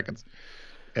 30 seconds.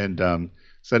 And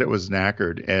said it was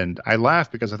knackered. And I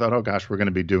laughed because I thought, oh gosh, we're going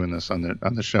to be doing this on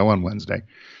the show on Wednesday.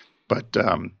 But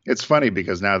it's funny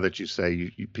because now that you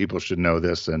say people should know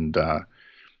this, and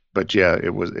but yeah,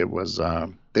 it was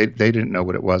they didn't know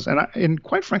what it was, and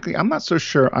quite frankly, I'm not so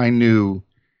sure I knew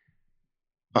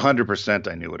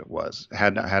 100%. I knew what it was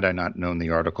had I not known the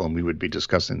article, and we would be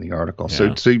discussing the article.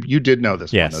 Yeah. So you did know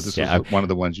this yes, one, though. This was one of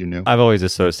the ones you knew. I've always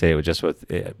associated with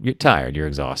you're tired, you're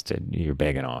exhausted, you're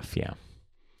begging off. Yeah,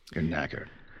 you're knackered.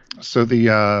 So the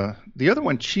other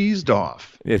one, cheesed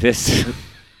off.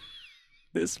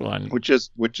 This one,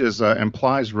 which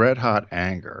implies red hot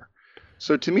anger.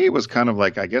 So to me, it was kind of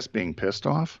like, I guess, being pissed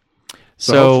off.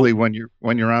 So hopefully, when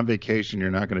you're on vacation,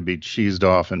 you're not going to be cheesed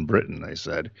off in Britain. They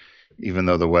said, even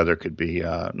though the weather could be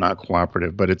not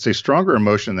cooperative, but it's a stronger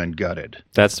emotion than gutted.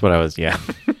 That's what I was. Yeah.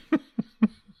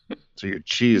 So you're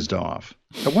cheesed off.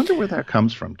 I wonder where that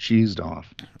comes from. Cheesed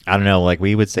off. I don't know. Like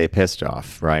we would say, pissed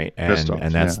off, right? Pissed off,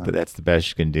 and that's the best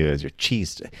you can do is you're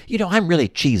cheesed. I'm really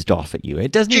cheesed off at you.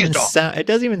 It doesn't even sound. It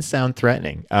doesn't even sound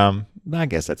threatening. I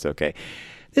guess that's okay.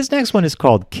 This next one is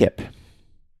called KIP.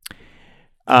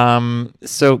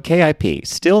 So KIP,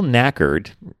 still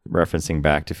knackered, referencing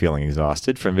back to feeling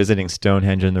exhausted from visiting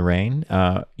Stonehenge in the rain.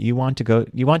 You want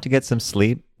to get some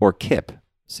sleep, or KIP,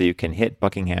 so you can hit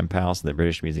Buckingham Palace and the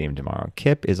British Museum tomorrow.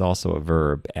 KIP is also a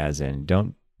verb, as in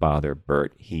don't bother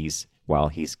Bert while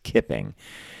he's kipping.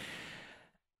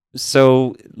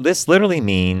 So this literally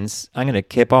means I'm going to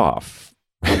kip off.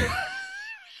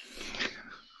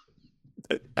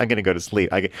 I'm going to go to sleep.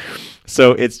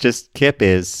 So it's just KIP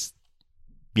is,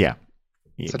 yeah,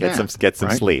 Get some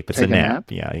right? sleep. It's Take a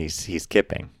nap. Yeah, he's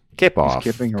kipping. Kip off.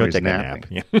 Kipping or Go he's take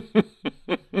napping. a nap.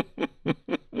 Yeah.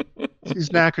 He's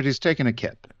knackered. He's taking a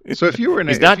kip. So if you were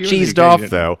he's not cheesed off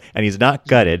though, and he's not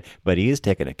gutted, but he is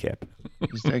taking a kip.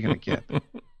 He's taking a kip.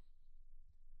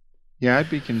 Yeah, I'd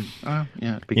be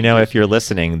if you're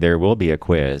listening, there will be a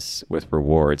quiz with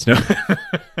rewards. No,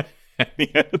 at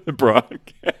the end of the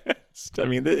broadcast. I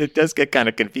mean, it does get kind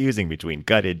of confusing between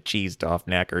gutted, cheesed off,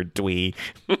 knackered, twee.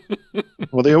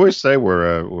 Well, they always say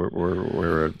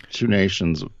we're two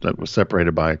nations that were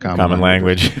separated by a common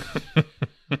language.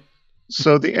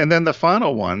 So then the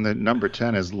final one, the number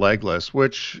 10, is legless,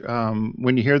 which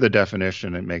when you hear the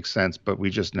definition, it makes sense, but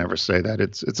we just never say that.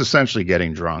 It's essentially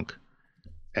getting drunk.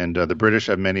 And the British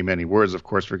have many, many words, of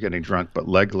course, for getting drunk, but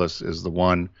legless is the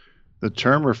one. The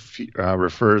term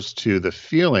refers to the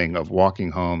feeling of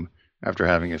walking home after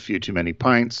having a few too many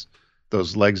pints.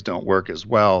 Those legs don't work as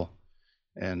well.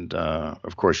 And,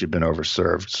 of course, you've been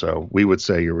overserved. So we would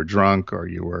say you were drunk, or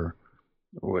you were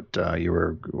you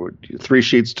were 3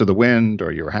 sheets to the wind,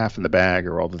 or you were half in the bag,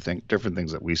 or all the different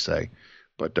things that we say.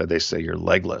 But they say you're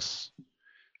legless.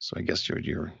 So I guess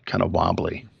you're kind of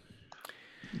wobbly.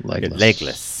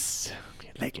 Legless.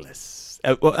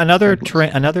 Well,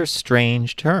 another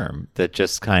strange term that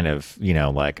just kind of,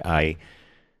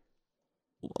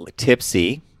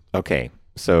 tipsy. Okay,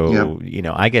 so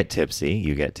I get tipsy,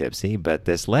 you get tipsy, but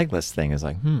this legless thing is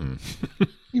like,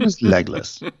 He was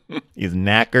legless. He's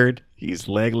knackered. He's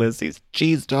legless. He's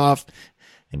cheesed off,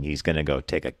 and he's gonna go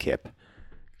take a kip.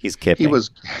 He's kipping. He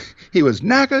was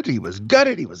knackered. He was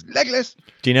gutted. He was legless.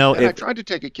 Do you know? I tried to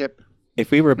take a kip. If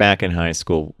we were back in high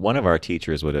school, one of our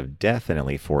teachers would have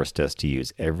definitely forced us to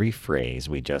use every phrase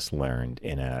we just learned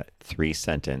in a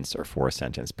 3-sentence or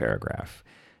 4-sentence paragraph.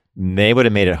 They would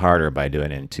have made it harder by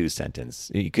doing it in 2-sentence.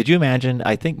 Could you imagine?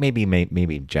 I think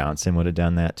maybe Johnson would have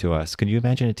done that to us. Could you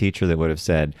imagine a teacher that would have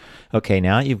said, "Okay,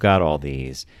 now you've got all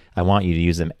these, I want you to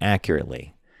use them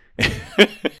accurately."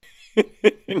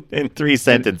 in 3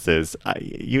 sentences,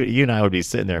 you and I would be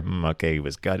sitting there. Okay, he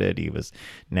was gutted, he was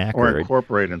knackered, or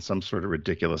incorporate in some sort of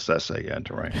ridiculous essay you had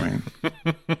to write. Right?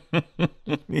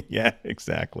 Yeah,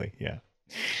 exactly. Yeah.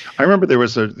 I remember there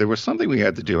was something we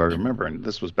had to do. I remember, and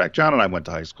this was back. John and I went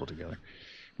to high school together.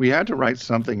 We had to write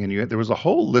something, and there was a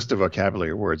whole list of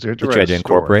vocabulary words. You had to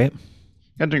incorporate. You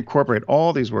had to incorporate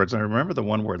all these words. And I remember the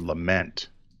one word lament,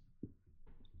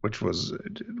 which was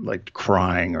like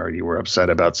crying, or you were upset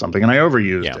about something, and I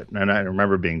overused it. And I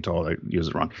remember being told I used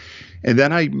it wrong. And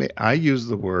then I used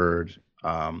the word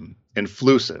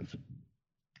influsive.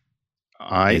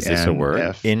 Is this a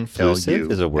word?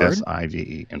 Influsive is a word?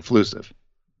 Sive. Influsive.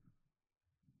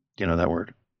 Do you know that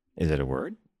word? Is it a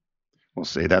word? Well,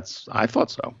 see, I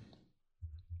thought so.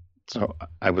 So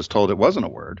I was told it wasn't a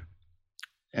word.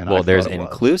 And there's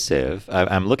inclusive.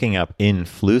 I'm looking up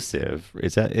influsive.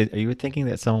 Are you thinking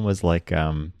that someone was like,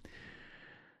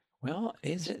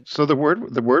 is it? So the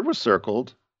word was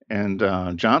circled, and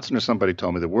Johnson or somebody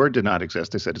told me the word did not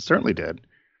exist. They said it certainly did.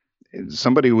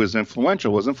 Somebody who was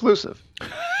influential was influsive.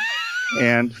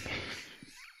 And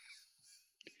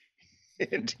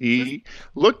he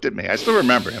looked at me. I still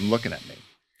remember him looking at me.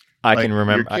 I can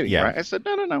remember. You're kidding, right? I said,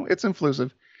 no, it's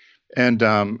influsive. And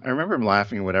I remember him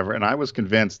laughing or whatever. And I was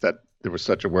convinced that there was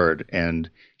such a word. And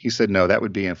he said, no, that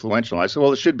would be influential. I said,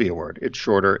 well, it should be a word. It's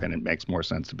shorter and it makes more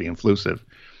sense to be influsive.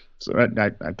 So I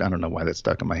don't know why that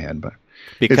stuck in my head, but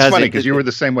it's funny because you were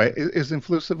the same way. Is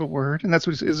influsive a word? And that's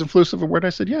what is influsive a word? I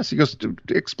said, yes. He goes,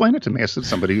 explain it to me. I said,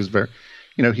 somebody who's very,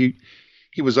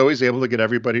 he was always able to get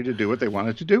everybody to do what they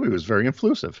wanted to do. He was very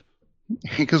influsive.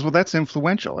 He goes, well, that's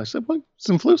influential. I said, well, it's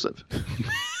influsive.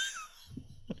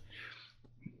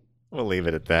 We'll leave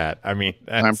it at that. I mean,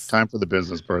 time for the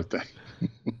business birthday.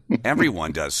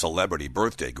 Everyone does celebrity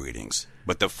birthday greetings,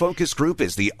 but the Focus Group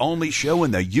is the only show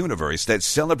in the universe that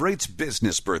celebrates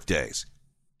business birthdays.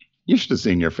 You should have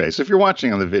seen your face. If you're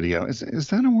watching on the video, is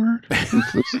that a word?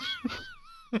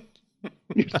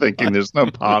 You're thinking there's no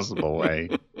possible way.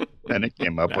 Then it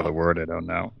came up with a word I don't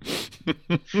know.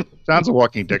 Sounds a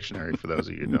walking dictionary for those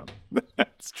of you who don't.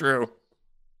 That's true.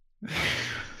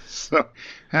 So,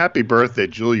 happy birthday,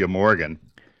 Julia Morgan.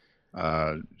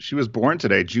 She was born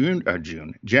today,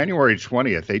 January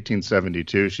 20th,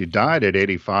 1872. She died at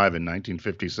 85 in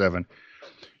 1957.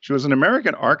 She was an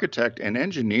American architect and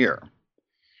engineer.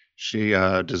 She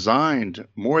designed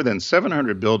more than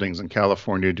 700 buildings in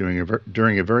California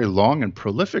during a very long and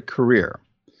prolific career.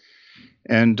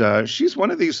 And she's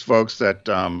one of these people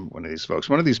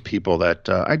that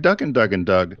I dug and dug and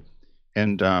dug.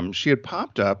 And she had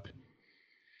popped up,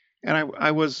 and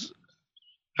I was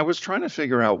trying to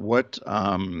figure out what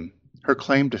her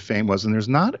claim to fame was, and there's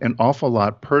not an awful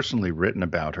lot personally written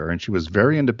about her, and she was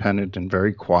very independent and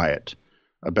very quiet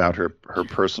about her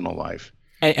personal life.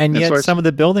 And yet, so some of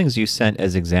the buildings you sent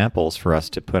as examples for us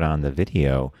to put on the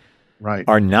video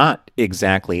are not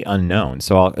exactly unknown.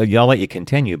 So I'll let you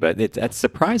continue, but that's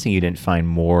surprising you didn't find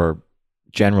more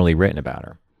generally written about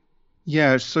her.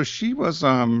 Yeah, so she was,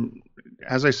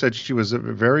 as I said, she was a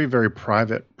very, very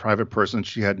private person.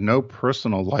 She had no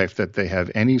personal life that they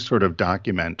have any sort of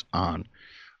document on.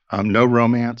 No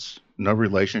romance, no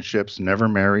relationships, never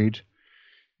married.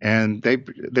 And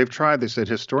they've tried. They said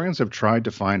historians have tried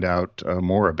to find out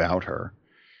more about her,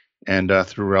 and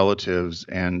through relatives.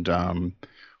 And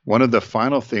one of the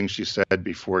final things she said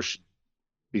before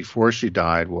she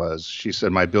died was, she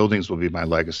said, "My buildings will be my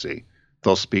legacy.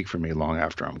 They'll speak for me long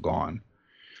after I'm gone."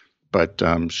 But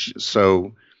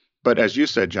but as you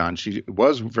said, John, she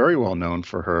was very well known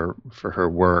for her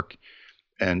work.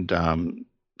 And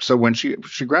so when she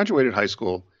graduated high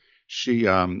school, she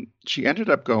ended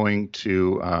up going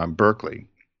to Berkeley,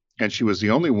 and she was the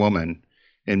only woman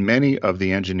in many of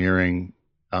the engineering,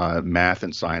 math,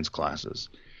 and science classes.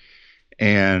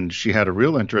 And she had a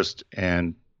real interest,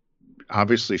 and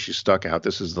obviously she stuck out.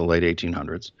 This is the late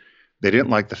 1800s. They didn't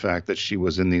like the fact that she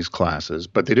was in these classes,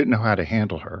 but they didn't know how to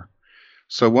handle her.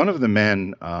 So one of the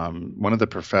men, one of the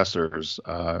professors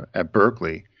at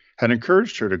Berkeley, had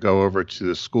encouraged her to go over to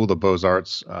the School of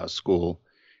Beaux-Arts school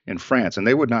in France, and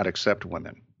they would not accept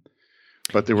women.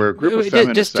 But there were a group of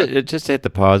feminists. Just hit the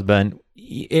pause button.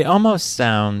 It almost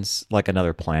sounds like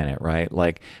another planet, right?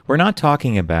 Like we're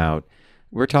talking about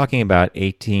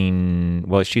 18.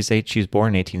 Well, she's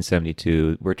born in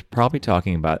 1872. We're probably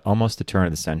talking about almost the turn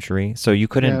of the century. So you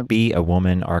couldn't be a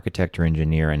woman architect or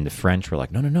engineer, and the French were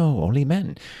like, no, only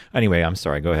men. Anyway, I'm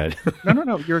sorry. Go ahead.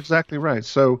 No, you're exactly right.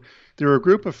 So there were a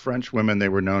group of French women. They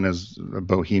were known as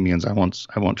Bohemians. I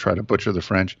won't try to butcher the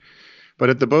French. But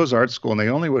at the Beaux-Arts school, and they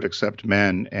only would accept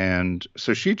men. And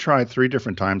so she tried 3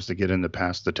 different times to get in to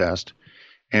pass the test.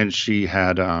 And she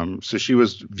had, so she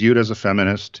was viewed as a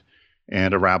feminist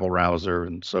and a rabble-rouser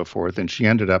and so forth. And she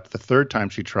ended up, the 3rd time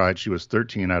she tried, she was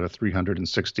 13 out of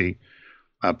 360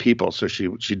 people. So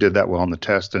she did that well on the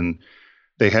test, and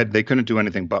they couldn't do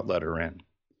anything but let her in.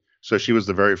 So she was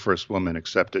the very first woman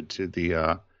accepted to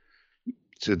the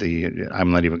I'm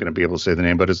not even going to be able to say the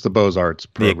name, but it's the Beaux-Arts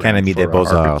program. The Académie des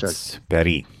Beaux-Arts,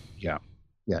 Paris. Yeah.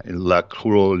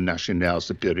 L'École Nationale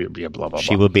Supérieure, blah, blah, blah.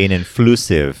 She will be an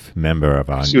inclusive member of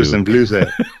our She was inclusive.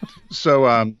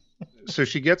 So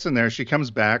she gets in there. She comes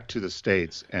back to the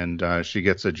States, and she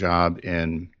gets a job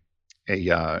in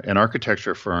an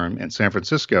architecture firm in San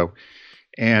Francisco.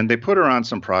 And they put her on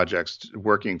some projects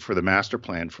working for the master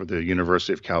plan for the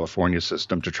University of California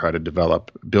system to try to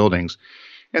develop buildings.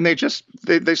 And they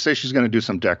say she's going to do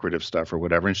some decorative stuff or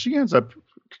whatever. And she ends up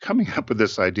coming up with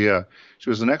this idea. She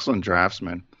was an excellent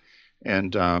draftsman.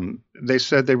 And they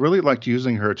said they really liked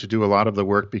using her to do a lot of the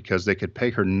work because they could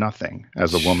pay her nothing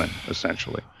as a woman,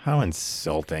 essentially. How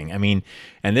insulting. I mean,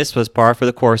 and this was par for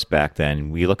the course back then.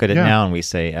 We look at it now and we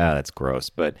say, that's gross.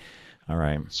 But all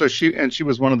right. So she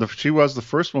was the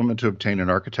first woman to obtain an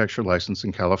architecture license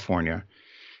in California.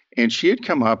 And she had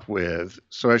come up with,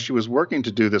 so as she was working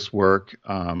to do this work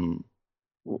on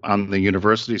the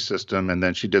university system, and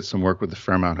then she did some work with the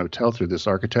Fairmount Hotel through this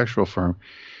architectural firm,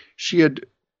 she had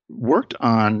worked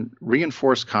on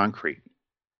reinforced concrete.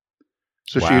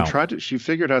 So she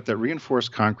figured out that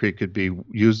reinforced concrete could be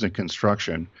used in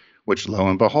construction, which lo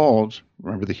and behold,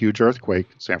 remember the huge earthquake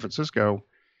in San Francisco,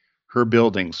 her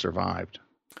building survived.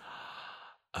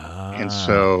 And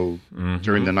so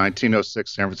during the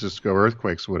 1906 San Francisco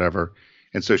earthquakes, whatever,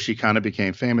 and so she kind of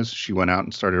became famous. She went out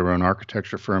and started her own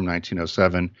architecture firm in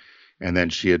 1907, and then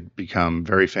she had become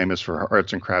very famous for her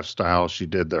arts and crafts style. She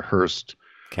did the Hearst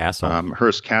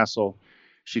Castle.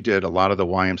 She did a lot of the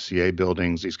YMCA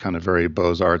buildings, these kind of very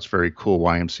Beaux-Arts, very cool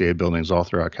YMCA buildings all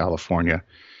throughout California,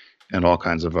 and all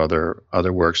kinds of other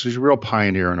works. So she's a real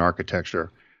pioneer in architecture,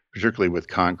 particularly with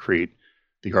concrete,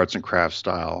 the arts and crafts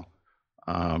style.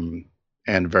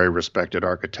 And very respected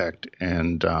architect,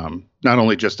 and not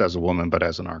only just as a woman, but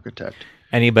as an architect.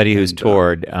 Anybody who's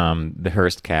toured the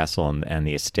Hearst Castle and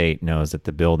the estate knows that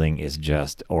the building is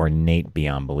just ornate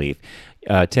beyond belief.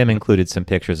 Tim included some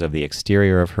pictures of the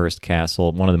exterior of Hearst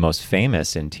Castle. One of the most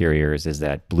famous interiors is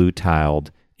that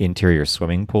blue-tiled interior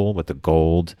swimming pool with the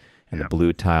gold and the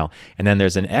blue tile. And then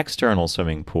there's an external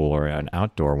swimming pool, or an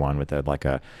outdoor one with like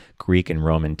a Greek and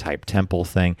Roman type temple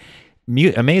thing.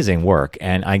 Amazing work,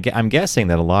 and I'm guessing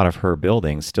that a lot of her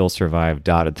buildings still survive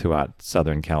dotted throughout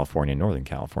Southern California, Northern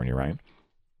California, right?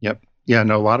 Yep. Yeah,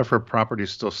 no, a lot of her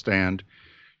properties still stand.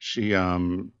 She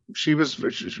was,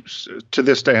 to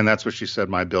this day, and that's what she said,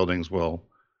 my buildings will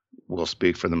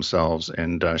speak for themselves.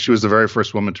 And she was the very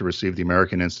first woman to receive the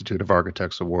American Institute of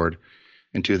Architects Award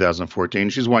in 2014.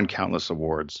 She's won countless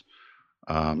awards,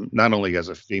 not only as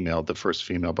a female, the first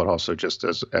female, but also just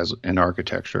as in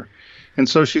architecture. And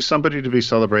so she's somebody to be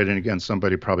celebrated. Again,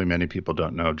 somebody probably many people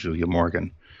don't know, Julia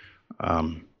Morgan.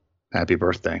 Happy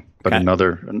birthday! But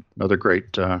another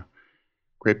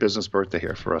great business birthday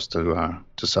here for us to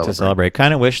celebrate.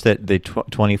 Kind of wish that the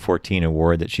 2014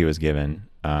 award that she was given,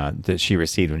 that she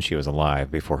received when she was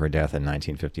alive before her death in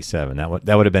 1957. That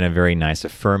would have been a very nice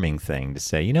affirming thing to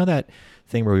say. You know that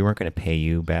thing where we weren't going to pay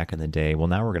you back in the day? Well,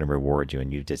 now we're going to reward you,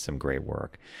 and you did some great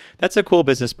work. That's a cool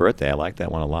business birthday. I like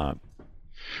that one a lot.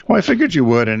 Well, I figured you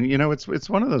would, and it's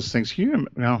one of those things.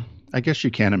 I guess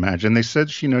you can't imagine. They said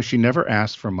she never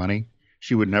asked for money.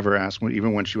 She would never ask,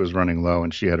 even when she was running low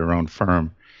and she had her own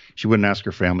firm. She wouldn't ask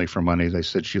her family for money. They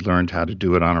said she learned how to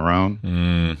do it on her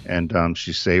own, and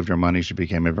she saved her money. She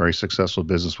became a very successful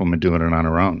businesswoman doing it on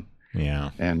her own. Yeah,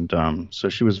 and so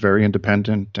she was very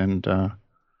independent, and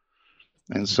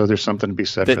so there's something to be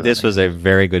said for that. This was a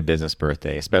very good business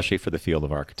birthday, especially for the field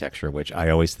of architecture, which I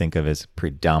always think of as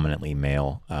predominantly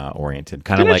male oriented.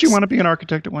 Didn't you want to be an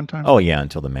architect at one time? Oh yeah,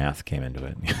 until the math came into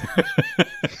it.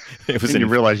 You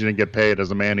realized you didn't get paid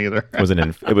as a man either.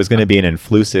 It was going to be an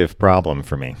influsive problem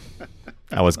for me.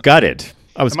 I was gutted.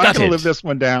 Am I going to live this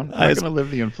one down? I'm going to live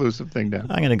the influsive thing down.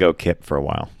 I'm going to go Kip for a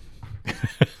while.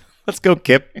 Let's go,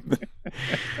 Kip.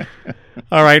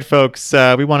 All right, folks.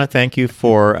 We want to thank you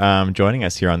for joining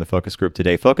us here on the Focus Group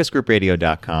today.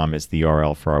 FocusGroupRadio.com is the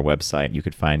URL for our website. You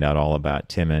could find out all about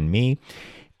Tim and me,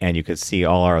 and you could see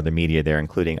all our other media there,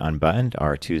 including Unbuttoned,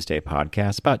 our Tuesday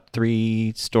podcast, about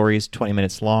 3 stories, 20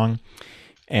 minutes long.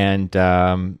 And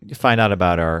you find out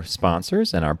about our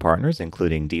sponsors and our partners,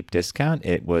 including Deep Discount.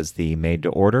 It was the Made to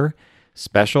Order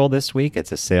special this week.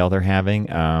 It's a sale they're having.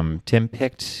 Tim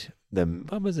picked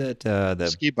the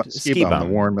Ski Bum, the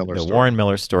Warren Miller story. The Warren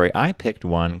Miller story. I picked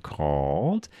one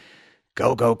called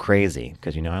Go Go Crazy,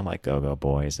 because I like Go Go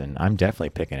Boys, and I'm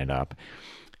definitely picking it up.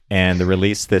 And the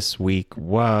release this week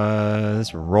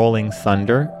was Rolling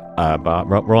Thunder,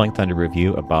 Rolling Thunder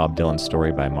review, a Bob Dylan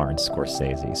story by Martin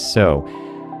Scorsese. So,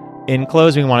 in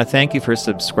closing, we want to thank you for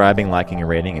subscribing, liking, and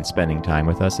rating, and spending time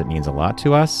with us. It means a lot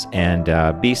to us.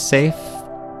 And be safe.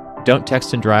 Don't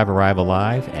text and drive, arrive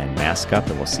alive, and mask up,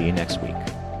 and we'll see you next week.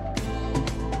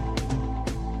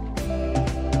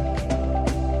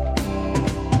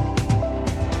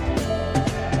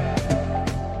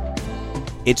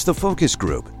 It's The Focus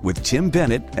Group with Tim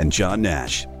Bennett and John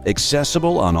Nash.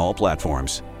 Accessible on all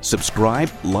platforms. Subscribe,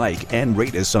 like, and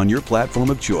rate us on your platform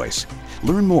of choice.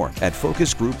 Learn more at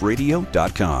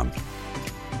FocusGroupRadio.com.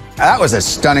 That was a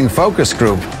stunning focus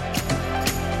group.